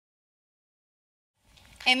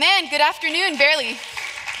Amen. Good afternoon, barely.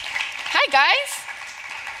 Hi,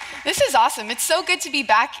 guys. This is awesome. It's so good to be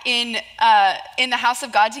back in the house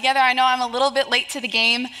of God together. I know I'm a little bit late to the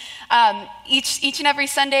game. Each and every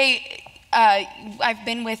Sunday, I've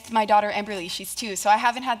been with my daughter, Emberly. She's 2, so I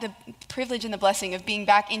haven't had the privilege and the blessing of being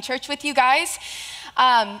back in church with you guys.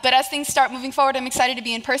 But as things start moving forward, I'm excited to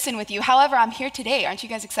be in person with you. However, I'm here today. Aren't you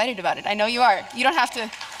guys excited about it? I know you are. You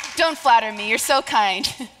don't flatter me. You're so kind.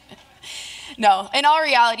 No, in all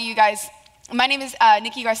reality, you guys, my name is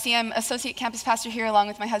Nikki Garcia. I'm associate campus pastor here along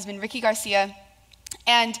with my husband, Ricky Garcia.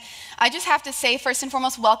 And I just have to say, first and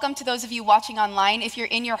foremost, welcome to those of you watching online. If you're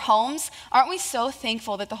in your homes, aren't we so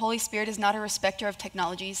thankful that the Holy Spirit is not a respecter of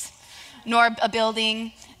technologies, nor a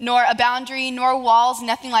building, nor a boundary, nor walls,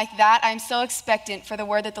 nothing like that. I'm so expectant for the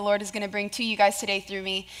word that the Lord is going to bring to you guys today through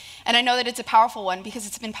me. And I know that it's a powerful one because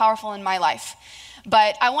it's been powerful in my life.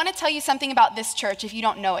 But I want to tell you something about this church if you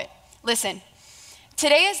don't know it. Listen,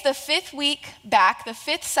 today is the 5th week back, the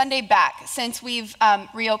 5th Sunday back since we've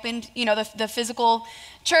reopened, the physical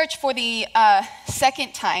church for the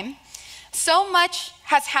second time. So much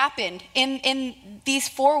has happened in these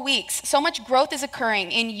 4 weeks. So much growth is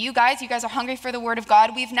occurring in you guys. You guys are hungry for the word of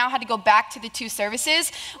God. We've now had to go back to the 2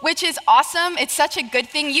 services, which is awesome. It's such a good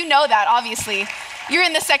thing. You know that, obviously. You're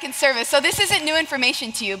in the second service, so this isn't new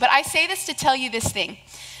information to you. But I say this to tell you this thing.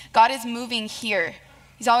 God is moving here.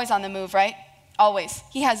 He's always on the move, right? Always.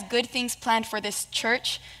 He has good things planned for this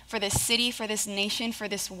church, for this city, for this nation, for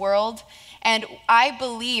this world. And I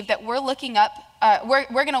believe that we're looking up, we're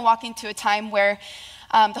going to walk into a time where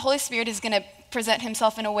the Holy Spirit is going to present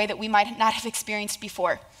himself in a way that we might not have experienced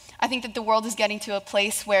before. I think that the world is getting to a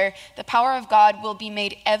place where the power of God will be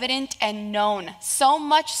made evident and known, so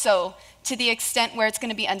much so to the extent where it's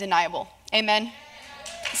going to be undeniable. Amen?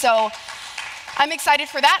 So I'm excited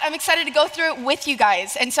for that. I'm excited to go through it with you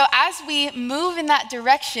guys. And so as we move in that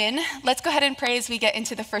direction, let's go ahead and pray as we get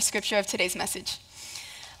into the first scripture of today's message.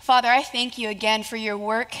 Father, I thank you again for your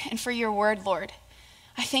work and for your word, Lord.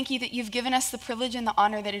 I thank you that you've given us the privilege and the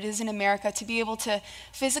honor that it is in America to be able to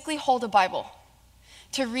physically hold a Bible,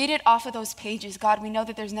 to read it off of those pages. God, we know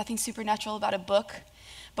that there's nothing supernatural about a book,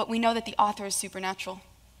 but we know that the author is supernatural.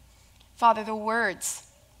 Father, the words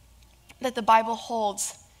that the Bible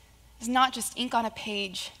holds is not just ink on a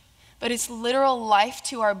page, but it's literal life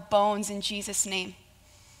to our bones in Jesus' name.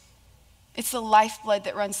 It's the lifeblood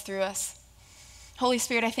that runs through us. Holy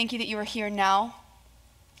Spirit, I thank you that you are here now.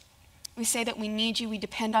 We say that we need you, we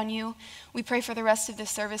depend on you. We pray for the rest of this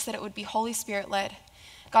service that it would be Holy Spirit led.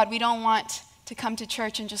 God, we don't want to come to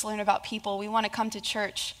church and just learn about people. We want to come to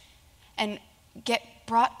church and get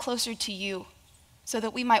brought closer to you so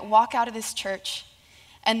that we might walk out of this church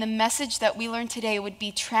and the message that we learned today would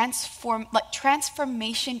be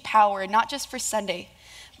transformation power, not just for Sunday,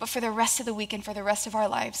 but for the rest of the week and for the rest of our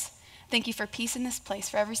lives. Thank you for peace in this place,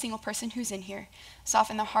 for every single person who's in here.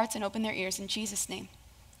 Soften their hearts and open their ears in Jesus' name.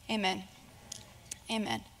 Amen.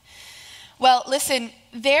 Amen. Well, listen,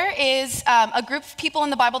 there is a group of people in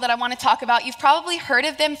the Bible that I want to talk about. You've probably heard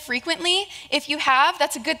of them frequently. If you have,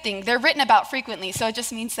 that's a good thing. They're written about frequently, so it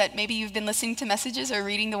just means that maybe you've been listening to messages or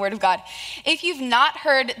reading the Word of God. If you've not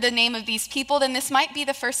heard the name of these people, then this might be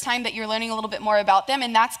the first time that you're learning a little bit more about them,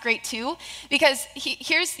 and that's great too, because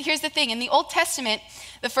here's the thing. In the Old Testament,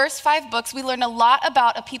 the first 5 books, we learn a lot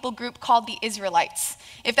about a people group called the Israelites.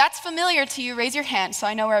 If that's familiar to you, raise your hand so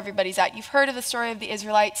I know where everybody's at. You've heard of the story of the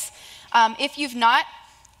Israelites. If you've not,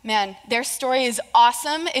 man, their story is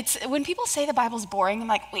awesome. It's when people say the Bible's boring, I'm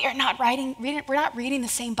like, we're not reading the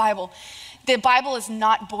same Bible. The Bible is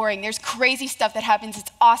not boring. There's crazy stuff that happens.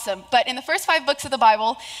 It's awesome. But in the first 5 books of the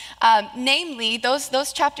Bible, namely,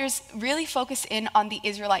 those chapters really focus in on the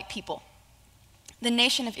Israelite people, the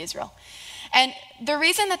nation of Israel. And the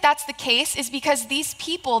reason that that's the case is because these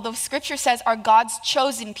people, the scripture says, are God's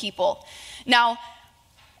chosen people. Now,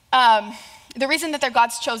 the reason that they're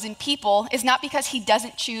God's chosen people is not because he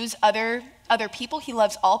doesn't choose other people. He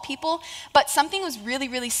loves all people. But something was really,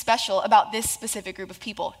 really special about this specific group of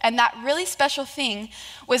people. And that really special thing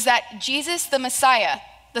was that Jesus, the Messiah,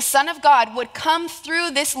 the Son of God, would come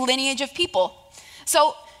through this lineage of people.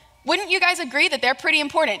 So wouldn't you guys agree that they're pretty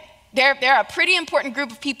important? They're a pretty important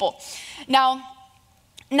group of people. Now,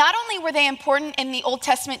 not only were they important in the Old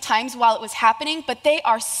Testament times while it was happening, but they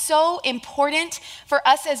are so important for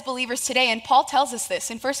us as believers today. And Paul tells us this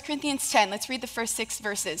in 1 Corinthians 10. Let's read the first 6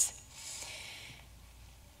 verses.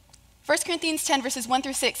 1 Corinthians 10, verses 1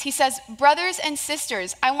 through 6. He says, "Brothers and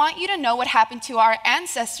sisters, I want you to know what happened to our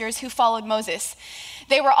ancestors who followed Moses.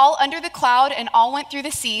 They were all under the cloud and all went through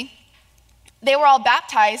the sea. They were all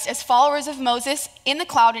baptized as followers of Moses in the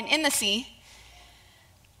cloud and in the sea.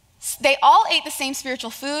 They all ate the same spiritual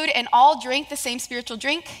food and all drank the same spiritual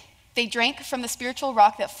drink. They drank from the spiritual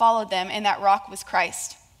rock that followed them, and that rock was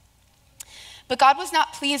Christ. But God was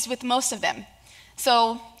not pleased with most of them,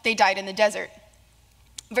 so they died in the desert.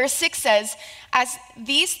 Verse 6 says, as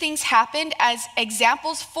these things happened as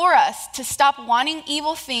examples for us to stop wanting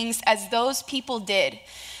evil things as those people did.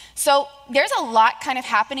 So there's a lot kind of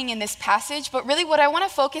happening in this passage, but really what I want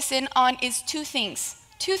to focus in on is two things.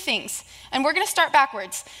 And we're going to start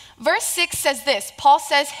backwards. Verse 6 says this. Paul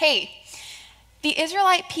says, hey, the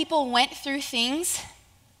Israelite people went through things,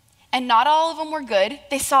 and not all of them were good.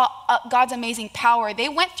 They saw God's amazing power. They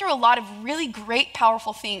went through a lot of really great,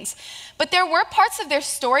 powerful things. But there were parts of their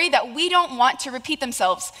story that we don't want to repeat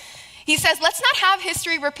themselves. He says, let's not have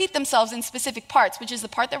history repeat themselves in specific parts, which is the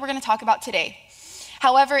part that we're going to talk about today.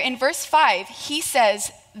 However, in verse 5, he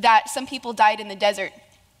says that some people died in the desert.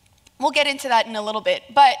 We'll get into that in a little bit.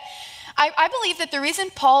 But I believe that the reason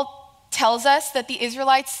Paul tells us that the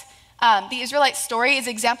Israelite story is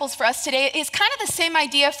examples for us today is kind of the same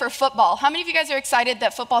idea for football. How many of you guys are excited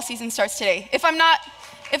that football season starts today? If I'm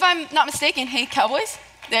not mistaken, hey, Cowboys,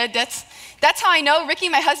 that's how I know. Ricky,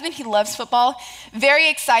 my husband, he loves football. Very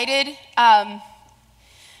excited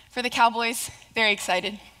for the Cowboys. Very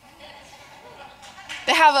excited.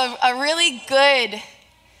 They have a really good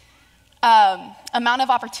amount of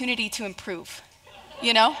opportunity to improve,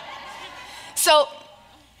 you know? So,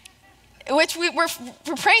 which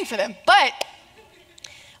we're praying for them. But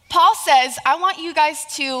Paul says, I want you guys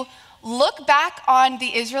to look back on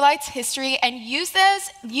the Israelites' history and use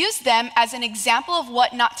them as an example of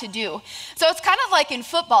what not to do. So it's kind of like in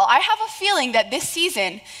football. I have a feeling that this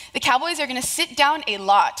season, the Cowboys are going to sit down a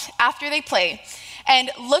lot after they play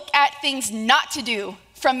and look at things not to do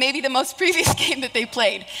from maybe the most previous game that they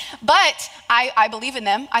played. But I believe in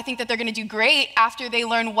them. I think that they're going to do great after they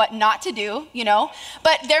learn what not to do, you know.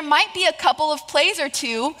 But there might be a couple of plays or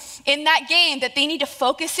two in that game that they need to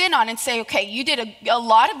focus in on and say, okay, you did a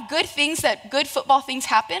lot of good things, that good football things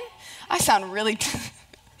happen. I sound really,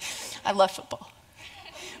 I love football.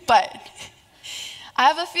 But I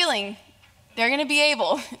have a feeling they're going to be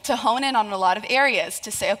able to hone in on a lot of areas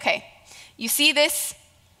to say, okay, you see this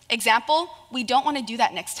example, we don't want to do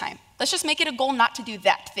that next time. Let's just make it a goal not to do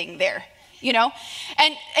that thing there, you know?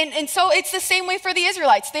 And so it's the same way for the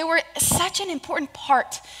Israelites. They were such an important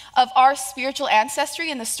part of our spiritual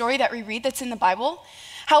ancestry in the story that we read that's in the Bible.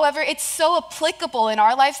 However, it's so applicable in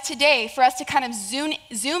our lives today for us to kind of zoom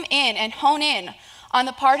in and hone in on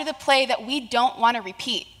the part of the play that we don't want to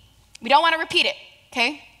repeat. We don't want to repeat it,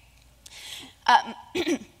 okay?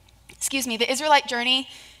 Excuse me, the Israelite journey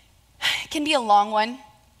can be a long one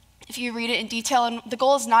if you read it in detail, and the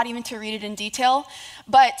goal is not even to read it in detail,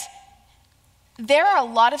 but there are a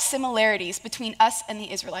lot of similarities between us and the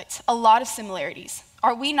Israelites, a lot of similarities.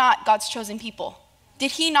 Are we not God's chosen people?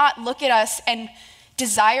 Did he not look at us and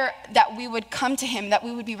desire that we would come to him, that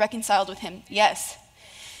we would be reconciled with him? Yes.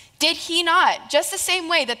 Did he not, just the same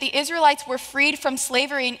way that the Israelites were freed from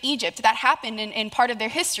slavery in Egypt, that happened in part of their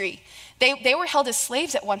history, they were held as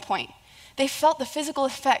slaves at one point. They felt the physical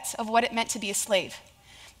effects of what it meant to be a slave,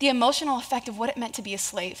 the emotional effect of what it meant to be a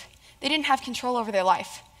slave. They didn't have control over their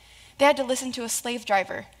life. They had to listen to a slave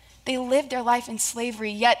driver. They lived their life in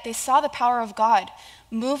slavery, yet they saw the power of God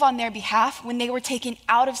move on their behalf when they were taken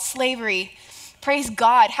out of slavery. Praise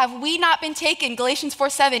God. Have we not been taken, Galatians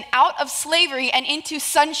 4:7, out of slavery and into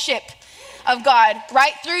sonship of God,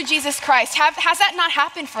 right through Jesus Christ? Has that not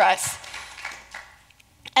happened for us?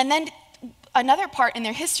 And then another part in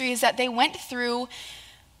their history is that they went through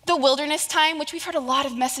the wilderness time, which we've heard a lot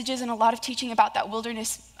of messages and a lot of teaching about that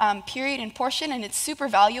wilderness period and portion, and it's super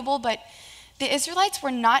valuable, but the Israelites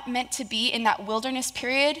were not meant to be in that wilderness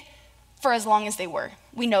period for as long as they were.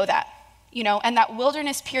 We know that, you know, and that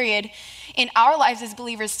wilderness period in our lives as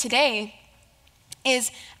believers today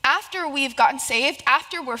is after we've gotten saved,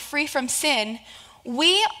 after we're free from sin,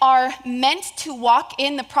 we are meant to walk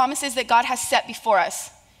in the promises that God has set before us.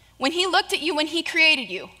 When he looked at you, when he created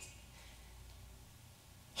you,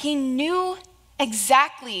 he knew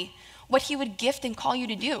exactly what he would gift and call you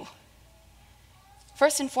to do.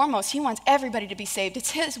 First and foremost, he wants everybody to be saved.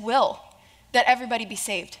 It's his will that everybody be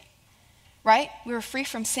saved, right? We were free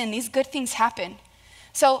from sin. These good things happen.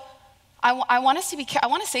 So I want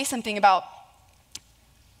to say something about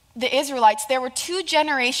the Israelites. There were two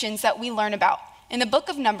generations that we learn about. In the book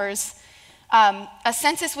of Numbers, a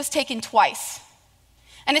census was taken twice.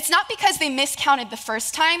 And it's not because they miscounted the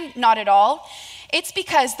first time, not at all. It's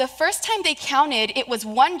because the first time they counted, it was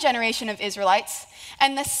one generation of Israelites,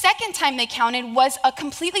 and the second time they counted was a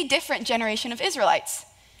completely different generation of Israelites.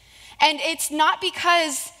 And it's not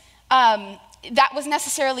because that was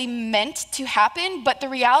necessarily meant to happen, but the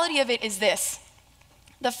reality of it is this.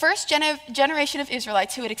 The first generation of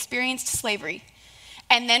Israelites who had experienced slavery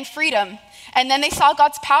and then freedom, and then they saw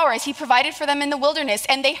God's power as he provided for them in the wilderness,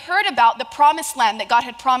 and they heard about the promised land that God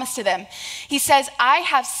had promised to them. He says, I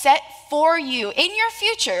have set for you in your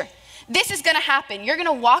future, this is going to happen. You're going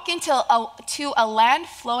to walk into a land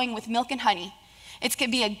flowing with milk and honey. It's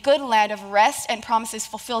going to be a good land of rest and promises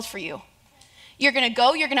fulfilled for you. You're going to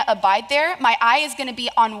go, you're going to abide there. My eye is going to be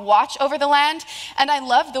on watch over the land. And I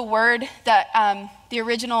love the word that the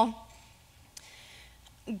original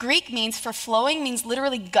Greek means for flowing, means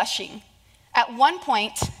literally gushing. At one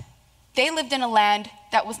point, they lived in a land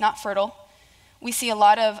that was not fertile. We see a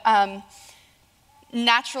lot of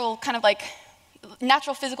natural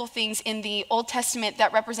physical things in the Old Testament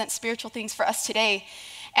that represent spiritual things for us today.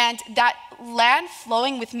 And that land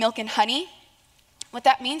flowing with milk and honey, what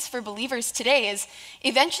that means for believers today is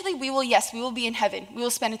eventually we will be in heaven. We will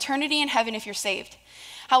spend eternity in heaven if you're saved.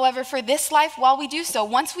 However, for this life, while we do so,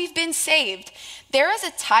 once we've been saved, there is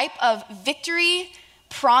a type of victory,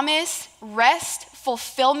 promise, rest,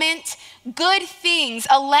 fulfillment, good things,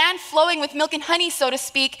 a land flowing with milk and honey, so to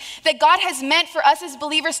speak, that God has meant for us as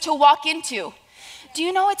believers to walk into. Do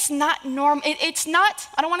you know it's not normal? It's not,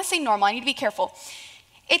 I don't want to say normal, I need to be careful.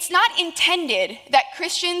 It's not intended that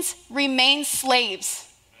Christians remain slaves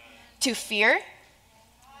to fear,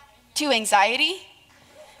 to anxiety,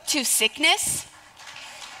 to sickness,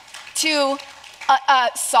 to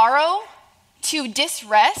sorrow, to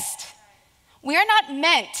disrest. We are not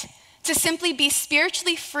meant to simply be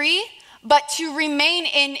spiritually free, but to remain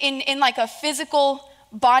in like a physical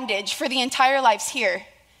bondage for the entire lives here.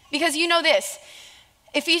 Because you know this,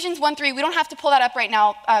 Ephesians 1:3, we don't have to pull that up right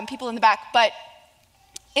now, people in the back, but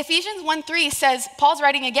Ephesians 1:3 says, Paul's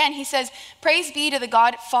writing again, he says, praise be to the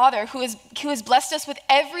God Father who has blessed us with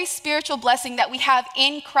every spiritual blessing that we have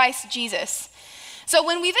in Christ Jesus. So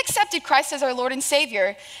when we've accepted Christ as our Lord and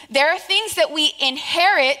Savior, there are things that we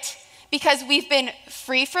inherit because we've been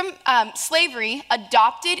free from slavery,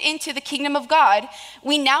 adopted into the kingdom of God.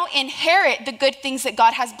 We now inherit the good things that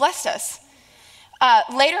God has blessed us.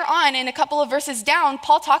 Later on, in a couple of verses down,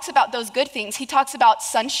 Paul talks about those good things. He talks about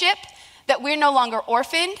sonship, that we're no longer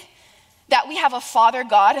orphaned, that we have a Father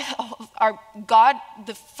God, our God,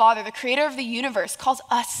 the Father, the creator of the universe, calls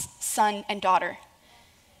us son and daughter.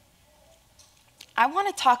 I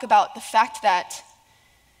want to talk about the fact that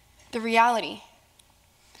the reality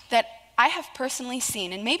that I have personally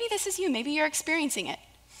seen, and maybe this is you, maybe you're experiencing it.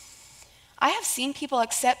 I have seen people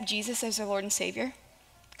accept Jesus as their Lord and Savior,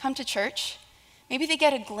 come to church. Maybe they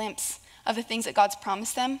get a glimpse of the things that God's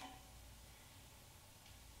promised them.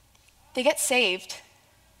 They get saved,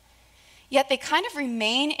 yet they kind of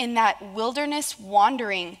remain in that wilderness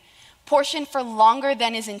wandering portion for longer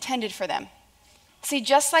than is intended for them. See,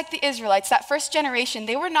 just like the Israelites, that first generation,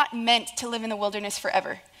 they were not meant to live in the wilderness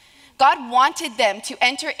forever. God wanted them to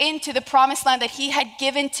enter into the promised land that he had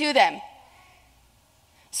given to them.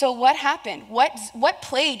 So what happened? What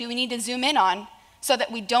play do we need to zoom in on so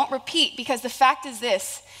that we don't repeat? Because the fact is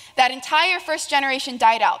this, that entire first generation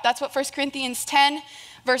died out. That's what 1 Corinthians 10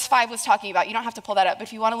 verse 5 was talking about. You don't have to pull that up, but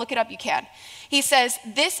if you want to look it up, you can. He says,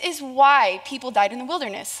 this is why people died in the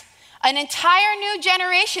wilderness. An entire new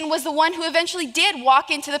generation was the one who eventually did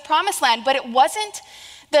walk into the promised land, but it wasn't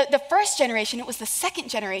the first generation, it was the second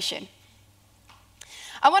generation.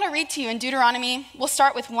 I want to read to you in Deuteronomy, we'll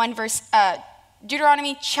start with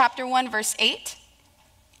Deuteronomy chapter 1, verse 8.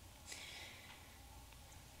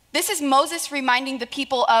 This is Moses reminding the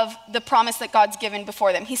people of the promise that God's given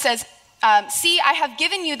before them. He says, see, I have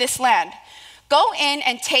given you this land. Go in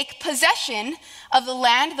and take possession of the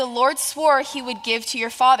land the Lord swore he would give to your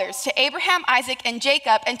fathers, to Abraham, Isaac, and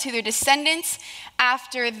Jacob, and to their descendants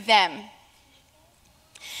after them.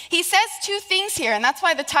 He says two things here, and that's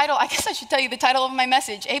why the title, I guess I should tell you the title of my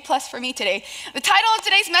message, A+ for me today. The title of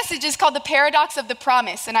today's message is called The Paradox of the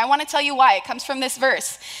Promise, and I want to tell you why. It comes from this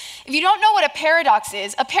verse. If you don't know what a paradox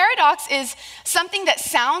is something that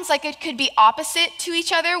sounds like it could be opposite to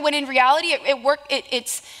each other, when in reality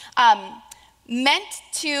it's meant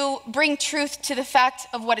to bring truth to the fact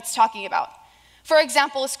of what it's talking about. For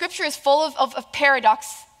example, scripture is full of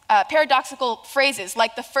paradoxical phrases,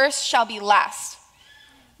 like the first shall be last,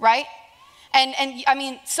 right? And I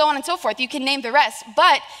mean, so on and so forth. You can name the rest.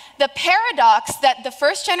 But the paradox that the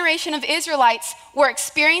first generation of Israelites were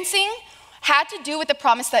experiencing had to do with the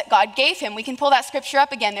promise that God gave him. We can pull that scripture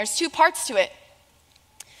up again. There's two parts to it.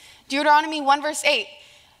 Deuteronomy 1 verse 8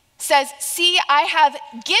 says, see, I have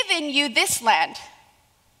given you this land.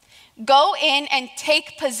 Go in and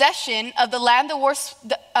take possession of the land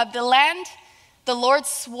the Lord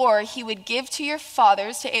swore he would give to your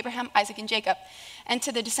fathers, to Abraham, Isaac, and Jacob, and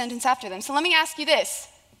to the descendants after them. So let me ask you this.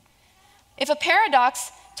 If a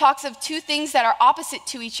paradox talks of two things that are opposite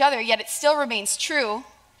to each other, yet it still remains true,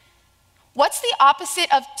 what's the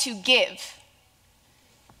opposite of to give?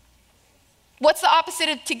 What's the opposite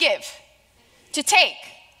of to give? To take.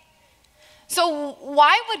 So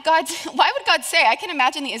why would God say, I can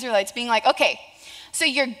imagine the Israelites being like, okay, so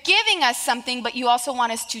you're giving us something, but you also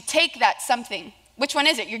want us to take that something. Which one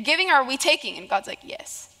is it? You're giving or are we taking? And God's like,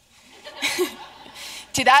 yes.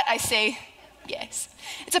 To that I say, yes.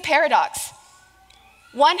 It's a paradox.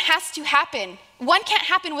 One has to happen. One can't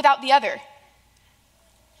happen without the other.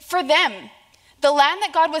 For them, the land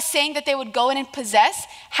that God was saying that they would go in and possess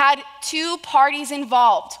had two parties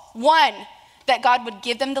involved. One, that God would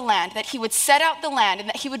give them the land, that he would set out the land, and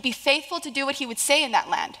that he would be faithful to do what he would say in that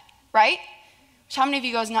land, right? How many of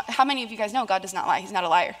you guys know God does not lie? He's not a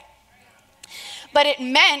liar. But it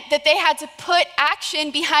meant that they had to put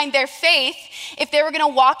action behind their faith if they were going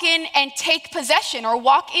to walk in and take possession or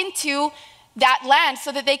walk into that land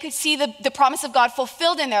so that they could see the promise of God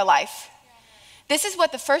fulfilled in their life. This is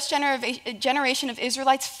what the first generation of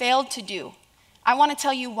Israelites failed to do. I want to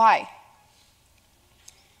tell you why.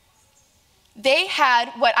 They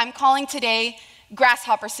had what I'm calling today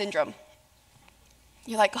grasshopper syndrome.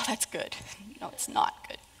 You're like, oh, that's good. No, it's not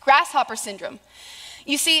good. Grasshopper syndrome.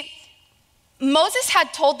 You see, Moses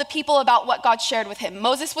had told the people about what God shared with him.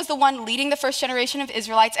 Moses was the one leading the first generation of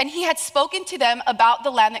Israelites, and he had spoken to them about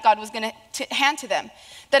the land that God was going to hand to them,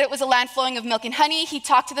 that it was a land flowing of milk and honey. He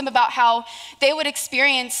talked to them about how they would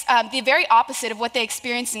experience the very opposite of what they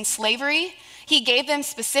experienced in slavery. He gave them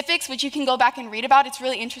specifics, which you can go back and read about. It's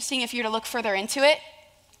really interesting if you were to look further into it.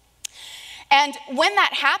 And when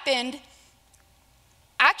that happened,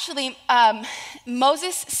 actually,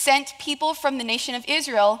 Moses sent people from the nation of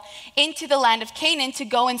Israel into the land of Canaan to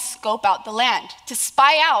go and scope out the land, to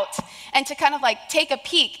spy out and to kind of like take a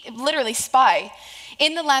peek, literally spy,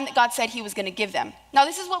 in the land that God said he was going to give them. Now,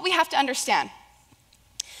 this is what we have to understand.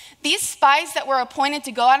 These spies that were appointed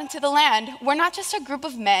to go out into the land were not just a group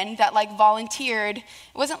of men that like volunteered. It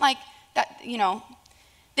wasn't like that, you know,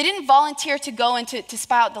 they didn't volunteer to go and to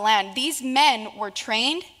spy out the land. These men were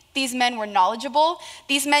trained. These men were knowledgeable.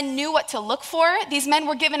 These men knew what to look for. These men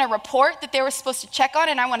were given a report that they were supposed to check on,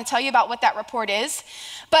 and I want to tell you about what that report is.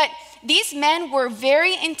 But these men were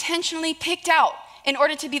very intentionally picked out in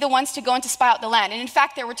order to be the ones to go and to spy out the land. And in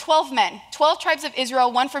fact, there were 12 men, 12 tribes of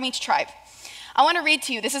Israel, one from each tribe. I want to read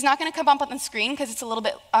to you. This is not going to come up on the screen because it's a little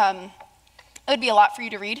bit, it would be a lot for you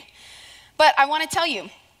to read. But I want to tell you,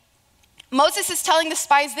 Moses is telling the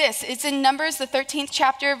spies this. It's in Numbers, the 13th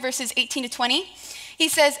chapter, verses 18 to 20. He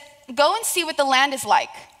says, go and see what the land is like.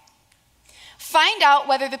 Find out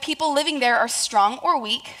whether the people living there are strong or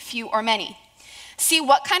weak, few or many. See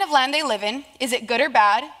what kind of land they live in. Is it good or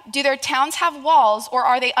bad? Do their towns have walls, or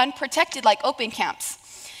are they unprotected like open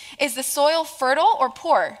camps? Is the soil fertile or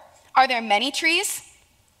poor? Are there many trees?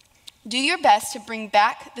 Do your best to bring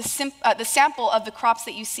back the sample of the crops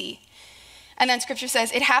that you see. And then scripture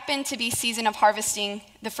says, it happened to be season of harvesting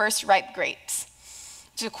the first ripe grapes,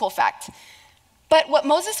 which is a cool fact. But what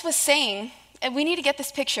Moses was saying, and we need to get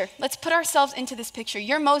this picture. Let's put ourselves into this picture.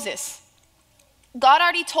 You're Moses. God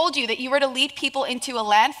already told you that you were to lead people into a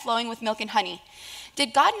land flowing with milk and honey.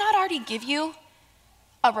 Did God not already give you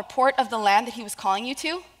a report of the land that he was calling you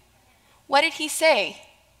to? What did he say?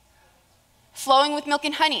 Flowing with milk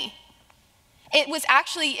and honey.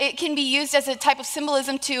 It can be used as a type of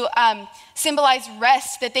symbolism to symbolize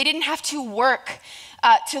rest, that they didn't have to work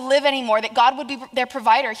to live anymore, that God would be their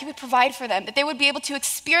provider. He would provide for them, that they would be able to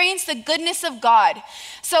experience the goodness of God.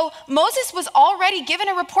 So Moses was already given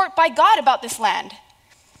a report by God about this land.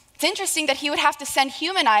 It's interesting that he would have to send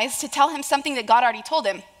human eyes to tell him something that God already told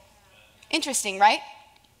him. Interesting, right?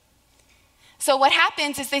 So what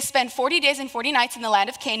happens is they spend 40 days and 40 nights in the land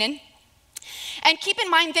of Canaan. And keep in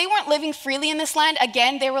mind, they weren't living freely in this land.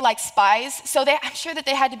 Again, they were like spies. So I'm sure that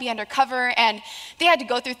they had to be undercover and they had to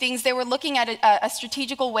go through things. They were looking at a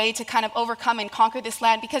strategical way to kind of overcome and conquer this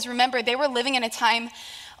land. Because remember, they were living in a time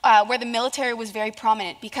where the military was very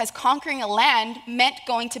prominent. Because conquering a land meant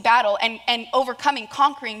going to battle and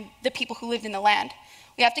conquering the people who lived in the land.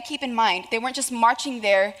 We have to keep in mind, they weren't just marching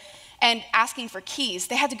there and asking for keys.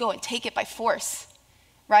 They had to go and take it by force,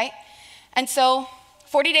 right? And so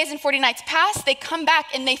 40 days and 40 nights pass, they come back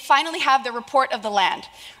and they finally have the report of the land.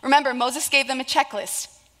 Remember, Moses gave them a checklist.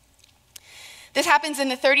 This happens in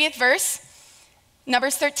the 30th verse,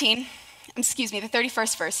 Numbers 13, the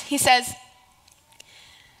 31st verse. He says,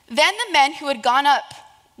 then the men who had gone up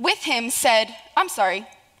with him said, I'm sorry,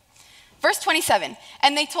 Verse 27,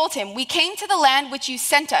 and they told him, we came to the land which you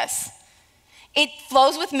sent us. It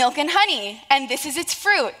flows with milk and honey, and this is its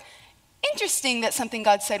fruit. Interesting that something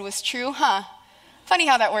God said was true, huh? Funny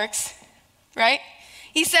how that works, right?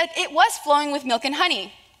 He said it was flowing with milk and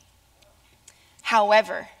honey.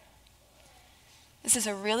 However, this is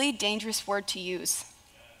a really dangerous word to use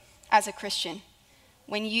as a Christian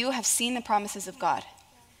when you have seen the promises of God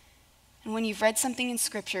and when you've read something in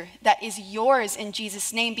Scripture that is yours in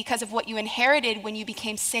Jesus' name because of what you inherited when you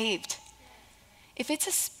became saved.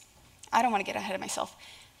 I don't want to get ahead of myself.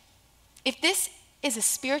 If this is a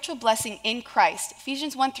spiritual blessing in Christ,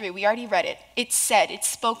 Ephesians 1:3, we already read it. It's said, it's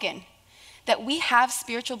spoken, that we have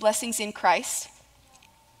spiritual blessings in Christ.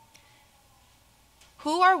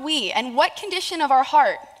 Who are we and what condition of our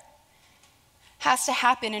heart has to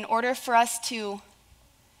happen in order for us to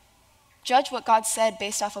judge what God said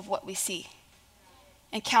based off of what we see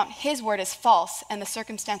and count his word as false and the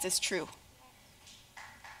circumstances true?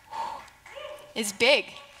 It's big.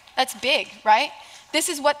 That's big, right? This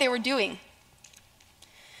is what they were doing.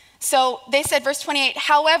 So they said, verse 28,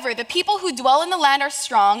 however, the people who dwell in the land are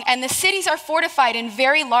strong, and the cities are fortified and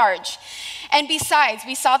very large. And besides,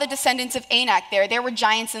 we saw the descendants of Anak there. There were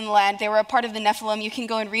giants in the land. They were a part of the Nephilim. You can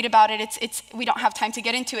go and read about it. We don't have time to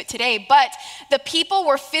get into it today. But the people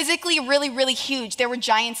were physically really, really huge. There were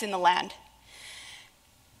giants in the land.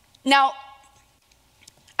 Now,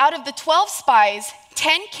 out of the 12 spies,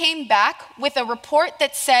 10 came back with a report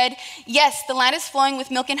that said, yes, the land is flowing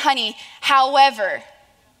with milk and honey. However,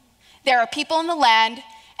 there are people in the land,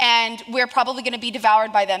 and we're probably going to be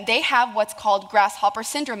devoured by them. They have what's called grasshopper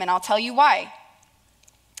syndrome, and I'll tell you why.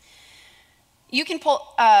 You can pull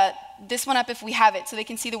this one up if we have it, so they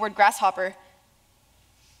can see the word grasshopper.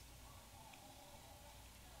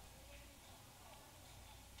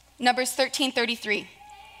 Numbers 13:33.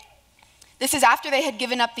 This is after they had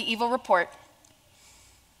given up the evil report.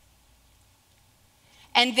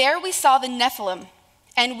 And there we saw the Nephilim,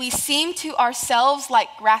 and we seemed to ourselves like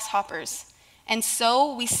grasshoppers, and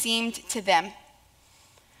so we seemed to them.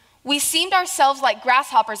 We seemed ourselves like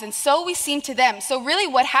grasshoppers, and so we seemed to them. So really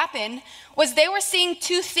what happened was they were seeing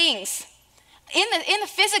two things. In the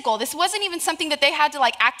physical, this wasn't even something that they had to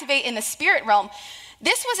like activate in the spirit realm.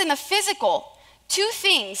 This was in the physical. Two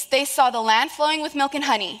things. They saw the land flowing with milk and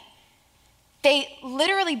honey. They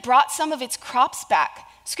literally brought some of its crops back.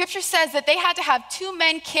 Scripture says that they had to have 2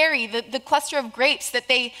 men carry the cluster of grapes that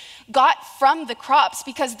they got from the crops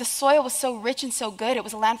because the soil was so rich and so good. It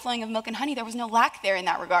was a land flowing of milk and honey. There was no lack there in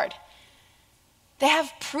that regard. They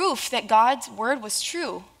have proof that God's word was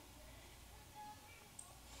true.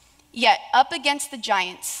 Yet, up against the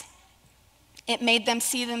giants, it made them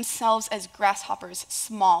see themselves as grasshoppers,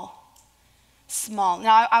 small.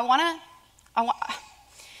 Now,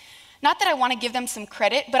 not that I want to give them some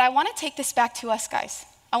credit, but I want to take this back to us, guys.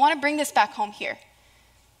 I want to bring this back home here.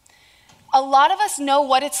 A lot of us know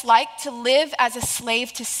what it's like to live as a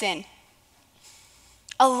slave to sin.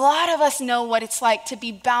 A lot of us know what it's like to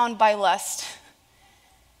be bound by lust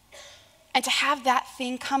and to have that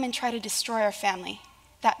thing come and try to destroy our family,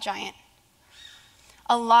 that giant.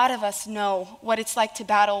 A lot of us know what it's like to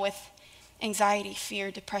battle with anxiety, fear,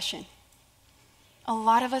 depression. A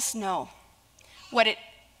lot of us know what it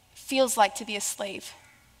feels like to be a slave.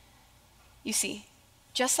 You see,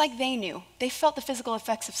 just like they knew, they felt the physical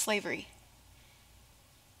effects of slavery.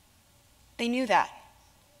 They knew that.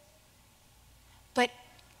 But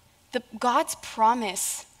God's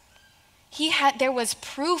promise, there was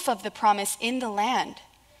proof of the promise in the land.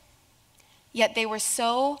 Yet they were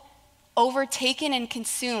so overtaken and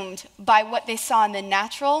consumed by what they saw in the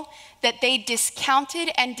natural that they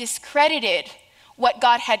discounted and discredited what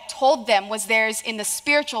God had told them was theirs in the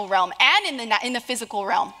spiritual realm and in the physical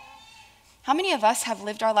realm. How many of us have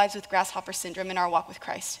lived our lives with grasshopper syndrome in our walk with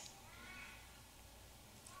Christ?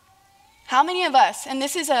 How many of us, and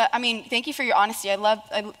this is thank you for your honesty.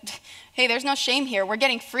 Hey, there's no shame here. We're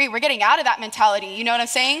getting free. We're getting out of that mentality. You know what I'm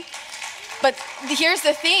saying? But here's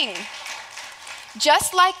the thing.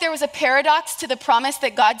 Just like there was a paradox to the promise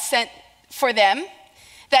that God sent for them,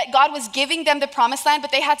 that God was giving them the promised land,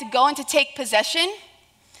 but they had to go and to take possession.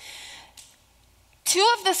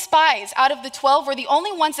 2 of the spies out of the 12 were the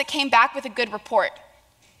only ones that came back with a good report.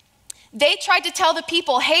 They tried to tell the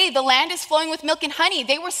people, hey, the land is flowing with milk and honey.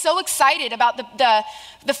 They were so excited about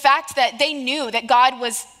the fact that they knew that God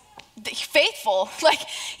was faithful.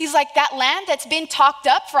 He's like, that land that's been talked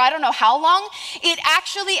up for I don't know how long, it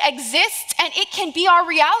actually exists and it can be our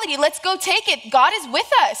reality. Let's go take it. God is with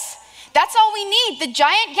us. That's all we need. The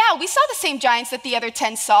giant, we saw the same giants that the other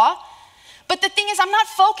 10 saw. But the thing is, I'm not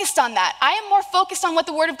focused on that. I am more focused on what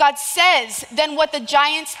the Word of God says than what the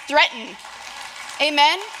giants threaten.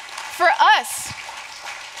 Amen? For us,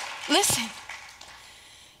 listen,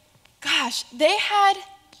 gosh, they had,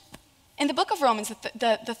 in the book of Romans,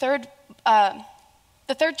 the third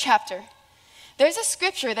chapter, there's a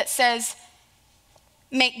scripture that says,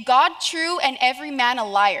 make God true and every man a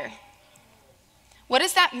liar. What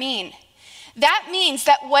does that mean? That means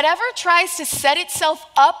that whatever tries to set itself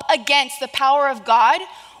up against the power of God,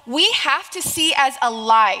 we have to see as a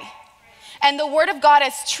lie, and the Word of God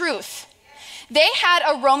as truth. They had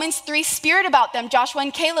a Romans 3 spirit about them, Joshua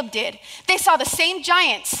and Caleb did. They saw the same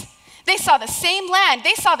giants. They saw the same land.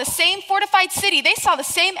 They saw the same fortified city. They saw the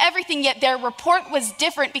same everything, yet their report was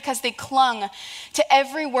different because they clung to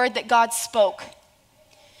every word that God spoke.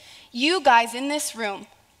 You guys in this room,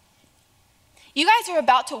 you guys are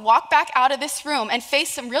about to walk back out of this room and face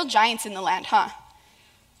some real giants in the land, huh?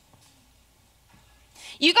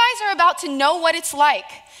 You guys are about to know what it's like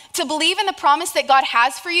to believe in the promise that God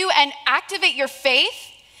has for you and activate your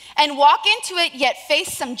faith and walk into it, yet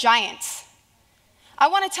face some giants. I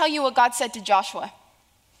want to tell you what God said to Joshua.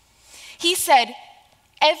 He said,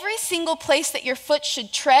 every single place that your foot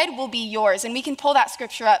should tread will be yours. And we can pull that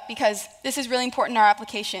scripture up because this is really important in our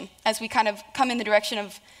application as we kind of come in the direction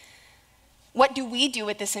of what do we do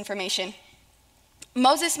with this information.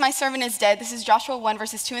 Moses, my servant, is dead. This is Joshua 1,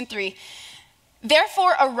 verses 2 and 3.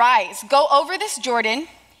 Therefore arise, go over this Jordan,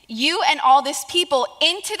 you and all this people,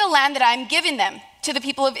 into the land that I am giving them, to the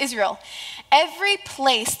people of Israel. Every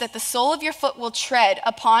place that the sole of your foot will tread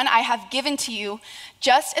upon, I have given to you,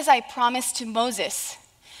 just as I promised to Moses.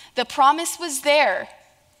 The promise was there.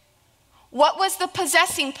 What was the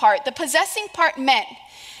possessing part? The possessing part meant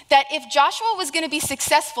that if Joshua was going to be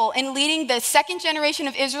successful in leading the second generation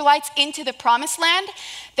of Israelites into the promised land,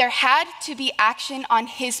 there had to be action on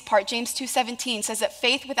his part. James 2:17 says that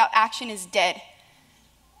faith without action is dead.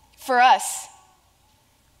 For us,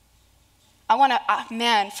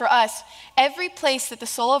 for us, every place that the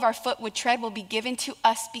sole of our foot would tread will be given to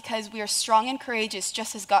us because we are strong and courageous,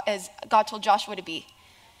 just as God told Joshua to be.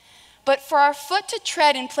 But for our foot to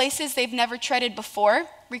tread in places they've never treaded before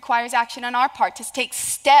requires action on our part to take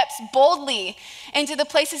steps boldly into the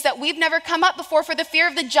places that we've never come up before for the fear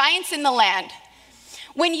of the giants in the land.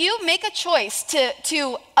 When you make a choice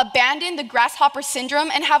to abandon the grasshopper syndrome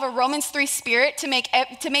and have a Romans 3 spirit to make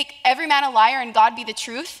every man a liar and God be the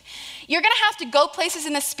truth, you're going to have to go places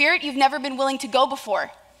in the spirit you've never been willing to go before.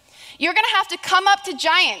 You're going to have to come up to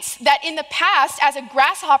giants that in the past, as a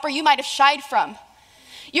grasshopper, you might have shied from.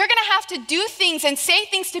 You're going to have to do things and say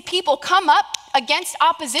things to people, come up against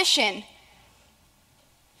opposition.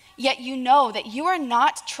 Yet you know that you are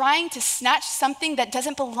not trying to snatch something that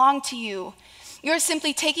doesn't belong to you. You're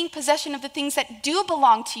simply taking possession of the things that do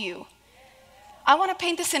belong to you. I want to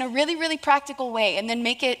paint this in a really, really practical way and then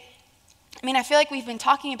make it, I feel like we've been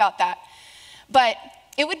talking about that, but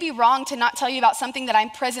it would be wrong to not tell you about something that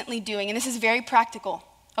I'm presently doing, and this is very practical,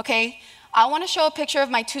 okay? I want to show a picture of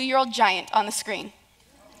my 2-year-old giant on the screen.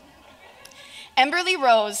 Emberly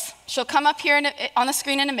Rose, she'll come up here on the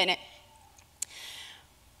screen in a minute.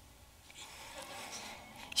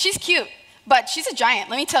 She's cute, but she's a giant,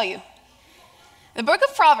 let me tell you. The book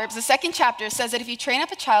of Proverbs, the 2nd chapter, says that if you train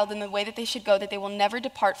up a child in the way that they should go, that they will never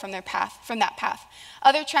depart from that path.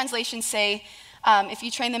 Other translations say, if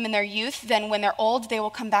you train them in their youth, then when they're old, they will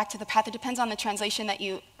come back to the path. It depends on the translation that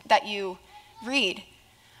you read.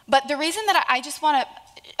 But the reason that I just want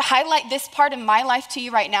to highlight this part of my life to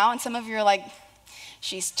you right now, and some of you are like,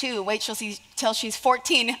 she's 2, wait till she's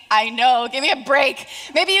 14. I know, give me a break.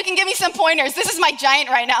 Maybe you can give me some pointers. This is my giant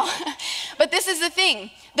right now. But this is the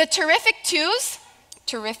thing. The terrific 2s,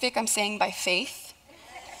 terrific, I'm saying by faith.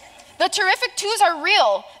 The terrific 2s are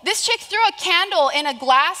real. This chick threw a candle in a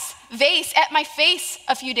glass vase at my face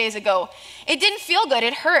a few days ago. It didn't feel good,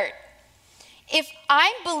 it hurt. If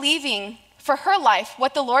I'm believing for her life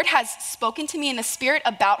what the Lord has spoken to me in the spirit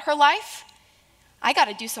about her life, I got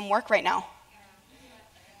to do some work right now.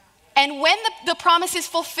 And when the promise is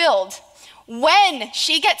fulfilled, when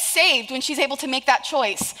she gets saved, when she's able to make that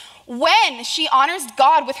choice, when she honors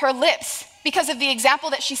God with her lips because of the example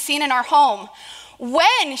that she's seen in our home,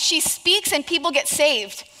 when she speaks and people get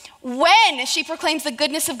saved, when she proclaims the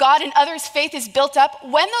goodness of God and others' faith is built up,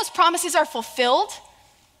 when those promises are fulfilled,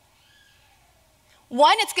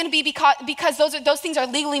 one, it's going to be because those things are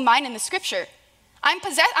legally mine in the scripture. I'm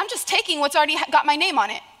just taking what's already got my name on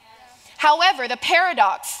it. However, the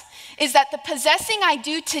paradox is that the possessing I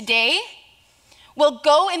do today will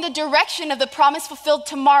go in the direction of the promise fulfilled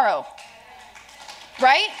tomorrow.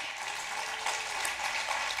 Right?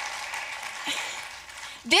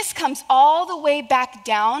 This comes all the way back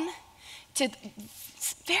down to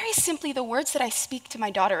very simply the words that I speak to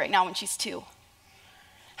my daughter right now when she's 2.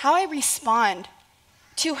 How I respond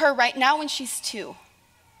to her right now when she's 2.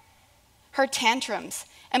 Her tantrums.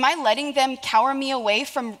 Am I letting them cower me away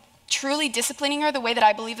from truly disciplining her the way that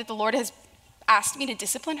I believe that the Lord has asked me to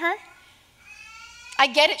discipline her? I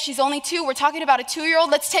get it, she's only 2. We're talking about a 2-year-old.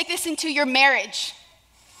 Let's take this into your marriage.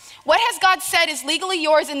 What has God said is legally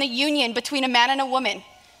yours in the union between a man and a woman?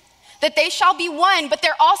 That they shall be one, but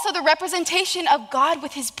they're also the representation of God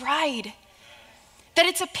with his bride. That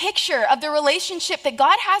it's a picture of the relationship that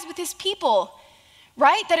God has with his people,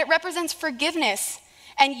 right? That it represents forgiveness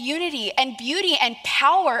and unity and beauty and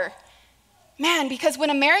power. Man, because when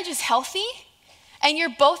a marriage is healthy and you're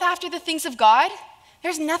both after the things of God,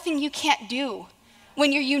 there's nothing you can't do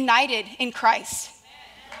when you're united in Christ,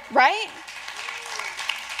 right?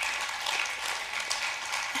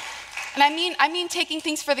 And I mean taking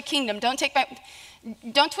things for the kingdom.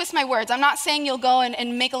 Don't twist my words. I'm not saying you'll go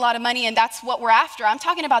and make a lot of money and that's what we're after. I'm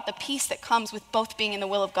talking about the peace that comes with both being in the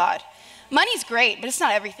will of God. Money's great, but it's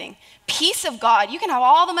not everything. Peace of God. You can have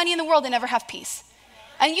all the money in the world and never have peace.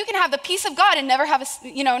 And you can have the peace of God and never have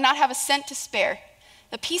not have a cent to spare.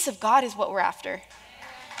 The peace of God is what we're after.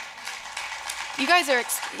 You guys are,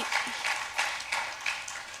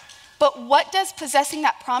 but what does possessing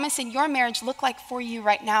that promise in your marriage look like for you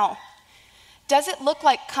right now? Does it look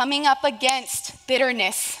like coming up against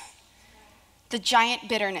bitterness, the giant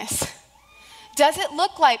bitterness? Does it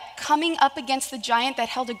look like coming up against the giant that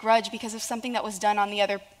held a grudge because of something that was done on the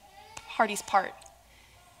other party's part?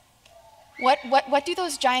 What do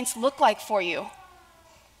those giants look like for you?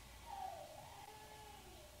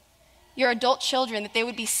 Your adult children, that they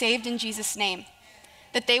would be saved in Jesus' name.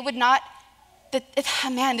 That they would not,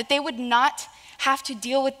 that they would not have to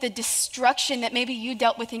deal with the destruction that maybe you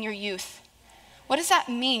dealt with in your youth. What does that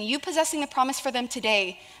mean? You possessing the promise for them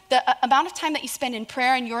today, the amount of time that you spend in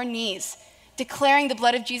prayer on your knees, declaring the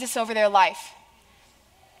blood of Jesus over their life.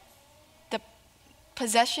 The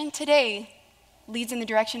possession today leads in the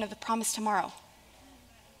direction of the promise tomorrow,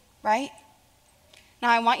 right? Now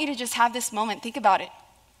I want you to just have this moment. Think about it.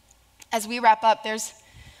 As we wrap up,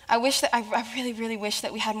 I really, really wish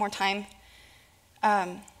that we had more time,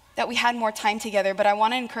 together, but I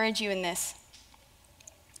want to encourage you in this.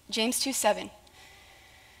 James 2:7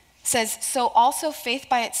 says, so also faith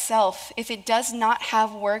by itself, if it does not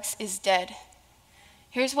have works, is dead.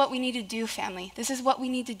 Here's what we need to do, family. This is what we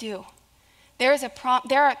need to do. There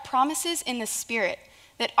are promises in the spirit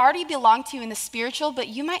that already belong to you in the spiritual, but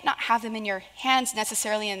you might not have them in your hands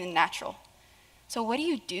necessarily in the natural. So what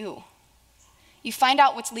do? You find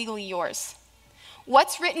out what's legally yours.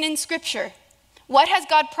 What's written in Scripture? What has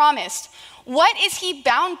God promised? What is he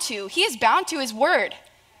bound to? He is bound to his word,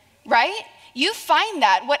 right? You find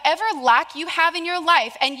that whatever lack you have in your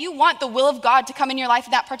life and you want the will of God to come in your life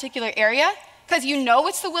in that particular area because you know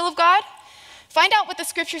it's the will of God, find out what the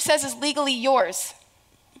Scripture says is legally yours.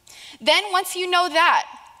 Then once you know that,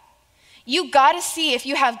 you got to see if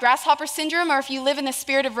you have grasshopper syndrome or if you live in the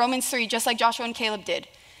spirit of Romans 3, just like Joshua and Caleb did,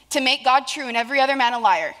 to make God true and every other man a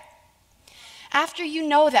liar. After you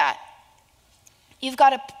know that, you've got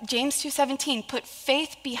to, James 2:17, put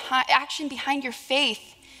action behind your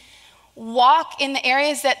faith. Walk in the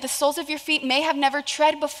areas that the soles of your feet may have never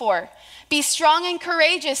tread before. Be strong and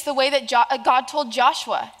courageous the way that God told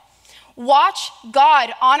Joshua. Watch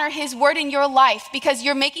God honor his word in your life because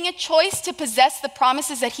you're making a choice to possess the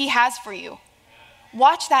promises that he has for you.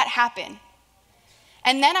 Watch that happen.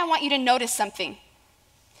 And then I want you to notice something.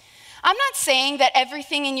 I'm not saying that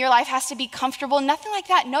everything in your life has to be comfortable, nothing like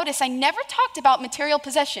that. Notice, I never talked about material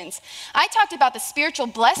possessions. I talked about the spiritual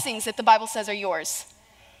blessings that the Bible says are yours.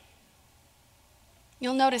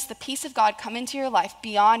 You'll notice the peace of God come into your life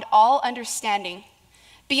beyond all understanding.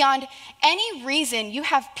 Beyond any reason, you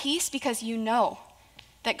have peace because you know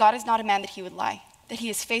that God is not a man that he would lie, that he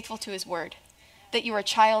is faithful to his word, that you are a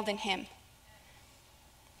child in him.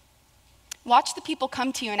 Watch the people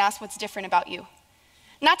come to you and ask what's different about you.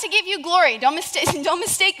 Not to give you glory, don't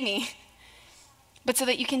mistake me, but so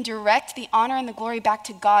that you can direct the honor and the glory back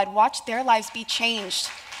to God. Watch their lives be changed.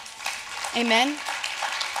 Amen.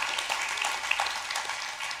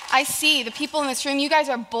 I see the people in this room, you guys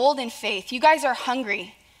are bold in faith. You guys are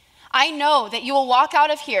hungry. I know that you will walk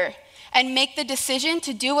out of here and make the decision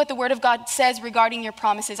to do what the word of God says regarding your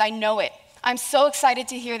promises. I know it. I'm so excited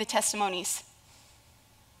to hear the testimonies.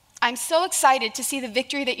 I'm so excited to see the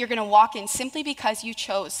victory that you're going to walk in simply because you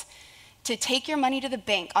chose to take your money to the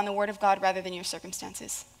bank on the word of God rather than your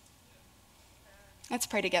circumstances. Let's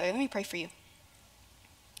pray together. Let me pray for you.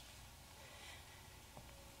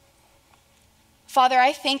 Father,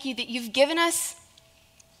 I thank you that you've given us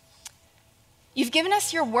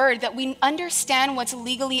your word, that we understand what's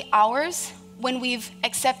legally ours when we've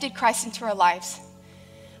accepted Christ into our lives.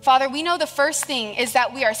 Father, we know the first thing is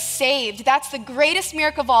that we are saved. That's the greatest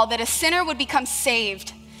miracle of all, that a sinner would become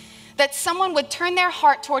saved, that someone would turn their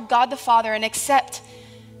heart toward God the Father and accept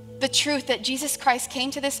the truth that Jesus Christ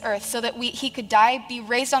came to this earth so that he could die, be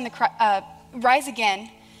raised rise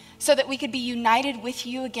again, so that we could be united with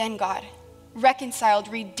you again, God, reconciled,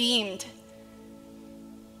 redeemed.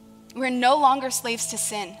 We're no longer slaves to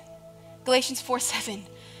sin. Galatians 4:7.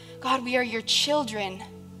 God, we are your children.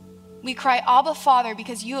 We cry, Abba, Father,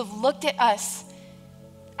 because you have looked at us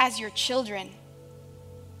as your children.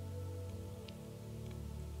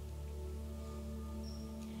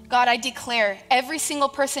 God, I declare every single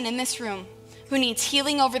person in this room who needs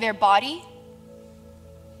healing over their body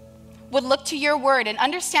would look to your word and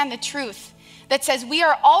understand the truth that says we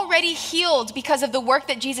are already healed because of the work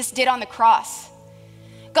that Jesus did on the cross.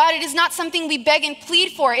 God, it is not something we beg and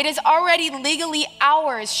plead for. It is already legally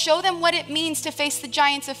ours. Show them what it means to face the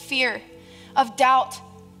giants of fear, of doubt,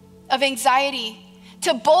 of anxiety,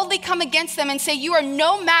 to boldly come against them and say, you are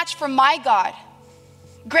no match for my God.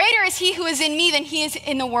 Greater is he who is in me than he is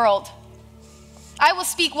in the world. I will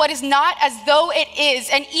speak what is not as though it is.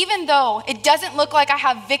 And even though it doesn't look like I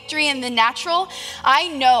have victory in the natural, I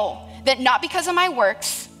know that not because of my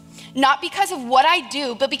works, not because of what I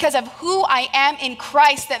do, but because of who I am in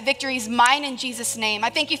Christ, that victory is mine in Jesus' name. I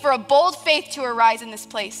thank you for a bold faith to arise in this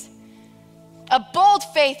place. A bold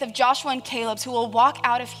faith of Joshua and Caleb's who will walk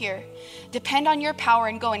out of here, depend on your power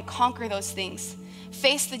and go and conquer those things.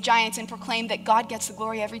 Face the giants and proclaim that God gets the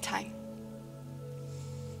glory every time.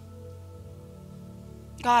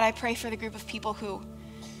 God, I pray for the group of people who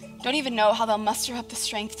don't even know how they'll muster up the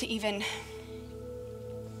strength to even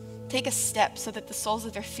take a step so that the soles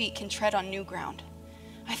of their feet can tread on new ground.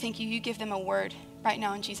 I thank you, you give them a word right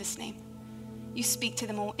now in Jesus' name. You speak to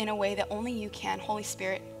them in a way that only you can, Holy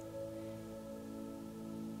Spirit.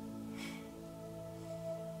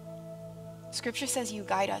 Scripture says you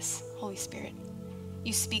guide us, Holy Spirit.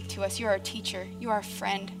 You speak to us. You're our teacher. You are our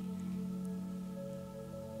friend.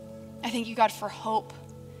 I thank you, God, for hope,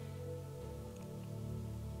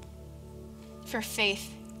 for faith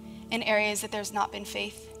in areas that there's not been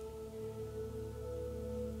faith.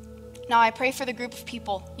 Now I pray for the group of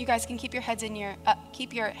people. You guys can keep your heads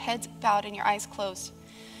bowed and your eyes closed.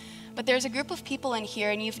 But there's a group of people in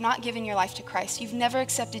here and you've not given your life to Christ. You've never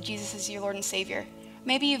accepted Jesus as your Lord and Savior.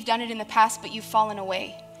 Maybe you've done it in the past, but you've fallen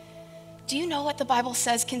away. Do you know what the Bible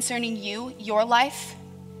says concerning you, your life?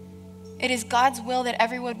 It is God's will that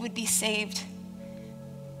everyone would be saved.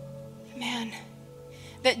 Man,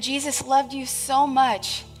 that Jesus loved you so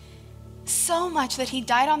much that he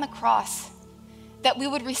died on the cross, that we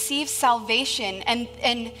would receive salvation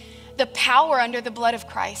and the power under the blood of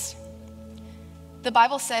Christ. The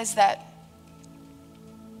Bible says that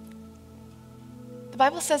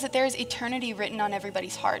there is eternity written on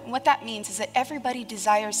everybody's heart. And what that means is that everybody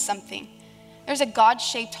desires something. There's a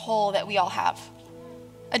God-shaped hole that we all have.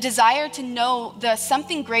 A desire to know the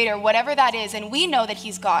something greater, whatever that is, and we know that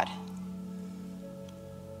he's God.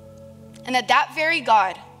 And that very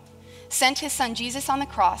God sent his son Jesus on the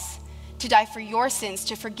cross to die for your sins,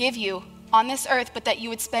 to forgive you on this earth, but that you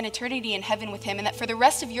would spend eternity in heaven with him, and that for the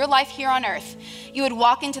rest of your life here on earth, you would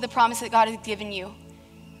walk into the promise that God has given you.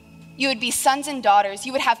 You would be sons and daughters.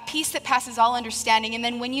 You would have peace that passes all understanding. And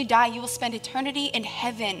then when you die, you will spend eternity in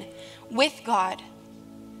heaven with God.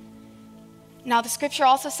 Now, the scripture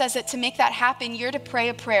also says that to make that happen, you're to pray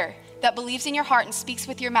a prayer that believes in your heart and speaks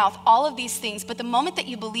with your mouth, all of these things. But the moment that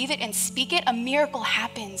you believe it and speak it, a miracle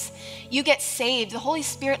happens. You get saved. The Holy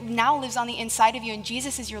Spirit now lives on the inside of you, and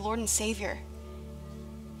Jesus is your Lord and Savior.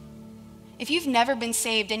 If you've never been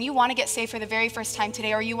saved and you want to get saved for the very first time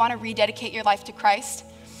today, or you want to rededicate your life to Christ,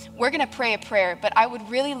 we're going to pray a prayer, but I would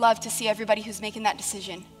really love to see everybody who's making that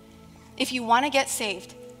decision. If you want to get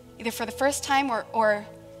saved, either for the first time or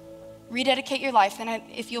rededicate your life, then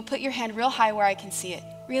if you'll put your hand real high where I can see it,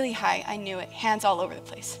 really high, I knew it, hands all over the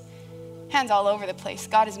place. Hands all over the place.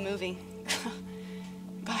 God is moving.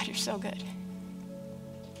 God, you're so good.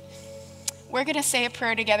 We're going to say a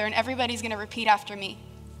prayer together, and everybody's going to repeat after me.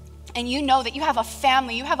 And you know that you have a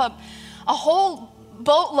family, you have a whole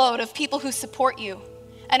boatload of people who support you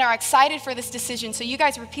and are excited for this decision. So you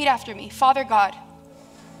guys repeat after me. Father God,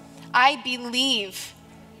 I believe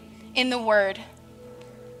in the word.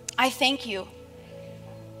 I thank you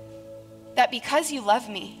that because you love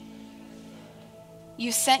me,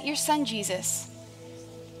 you sent your son Jesus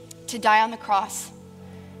to die on the cross,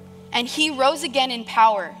 and he rose again in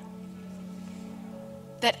power.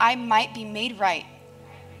 that I might be made right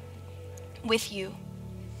with you.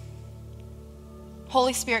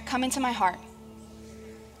 Holy Spirit, come into my heart.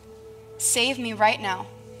 Save me right now.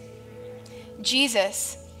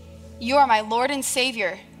 Jesus, you are my Lord and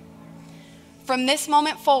Savior. From this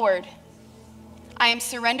moment forward, I am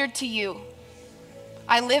surrendered to you.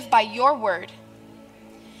 I live by your word,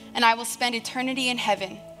 and I will spend eternity in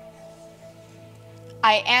heaven.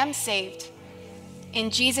 I am saved.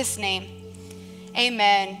 In Jesus' name,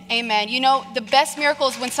 amen. Amen. You know, the best miracle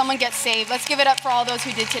is when someone gets saved. Let's give it up for all those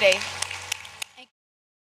who did today.